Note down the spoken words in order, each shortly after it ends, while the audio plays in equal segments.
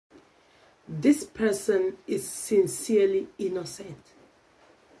this person is sincerely innocent.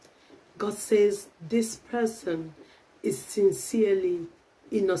 God says this person is sincerely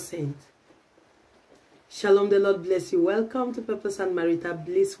innocent. Shalom, the Lord bless you. Welcome to Purpose and Marital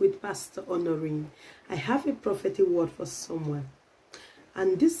Bliss with Pastor Honorine. I have a prophetic word for someone.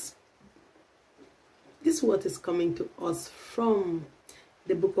 And this word is coming to us from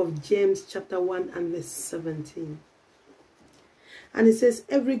the book of James chapter 1 and verse 17. And it says,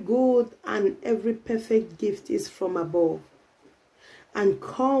 every good and every perfect gift is from above and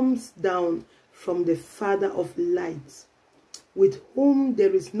comes down from the Father of lights, with whom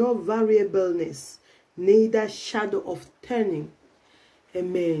there is no variableness, neither shadow of turning.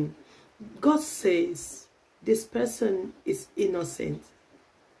 Amen. God says this person is innocent.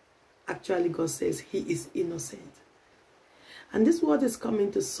 Actually, God says he is innocent. And this word is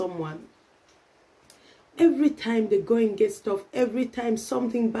coming to someone. Every time they go and get stuff, every time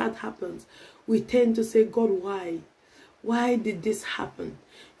something bad happens, we tend to say, God, why? Why did this happen?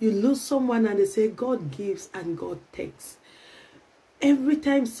 You lose someone and they say, God gives and God takes. Every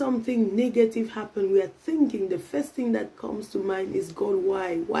time something negative happens, we are thinking, the first thing that comes to mind is, God,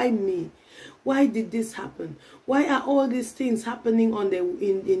 why? Why me? Why did this happen? Why are all these things happening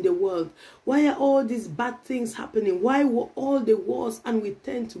in the world? Why are all these bad things happening? Why were all the wars? And we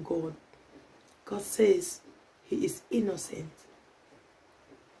turn to God. God says he is innocent.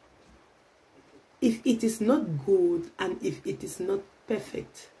 If it is not good and if it is not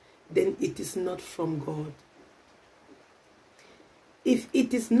perfect, then it is not from God. If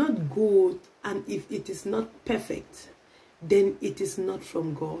it is not good and if it is not perfect, then it is not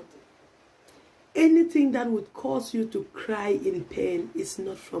from God. Anything that would cause you to cry in pain is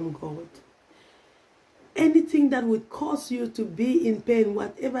not from God. Anything that would cause you to be in pain,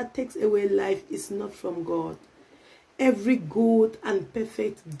 whatever takes away life, is not from God. Every good and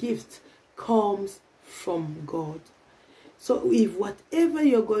perfect gift comes from God. So if whatever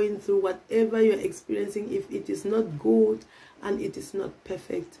you're going through, whatever you're experiencing, if it is not good and it is not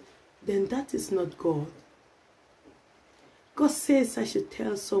perfect, then that is not God. God says I should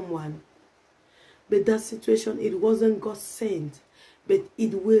tell someone, but that situation, it wasn't God sent, but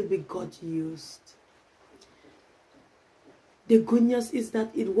it will be God used. The good news is that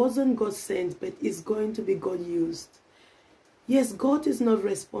it wasn't God sent, but it's going to be God used. Yes, God is not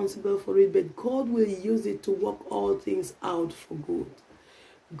responsible for it, but God will use it to work all things out for good.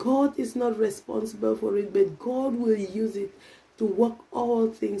 God is not responsible for it, but God will use it to work all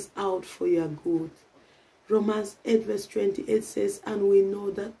things out for your good. Romans 8 verse 28 says, and we know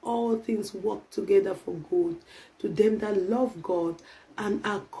that all things work together for good to them that love God and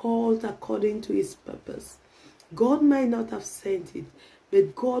are called according to his purpose. God might not have sent it,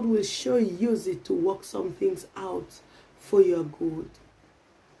 but God will sure use it to work some things out for your good.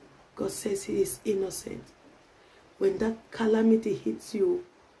 God says he is innocent. When that calamity hits you,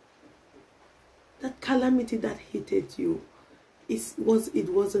 that calamity that hit you, it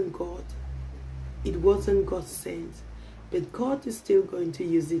wasn't God. It wasn't God sent. But God is still going to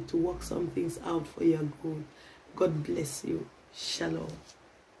use it to work some things out for your good. God bless you. Shalom.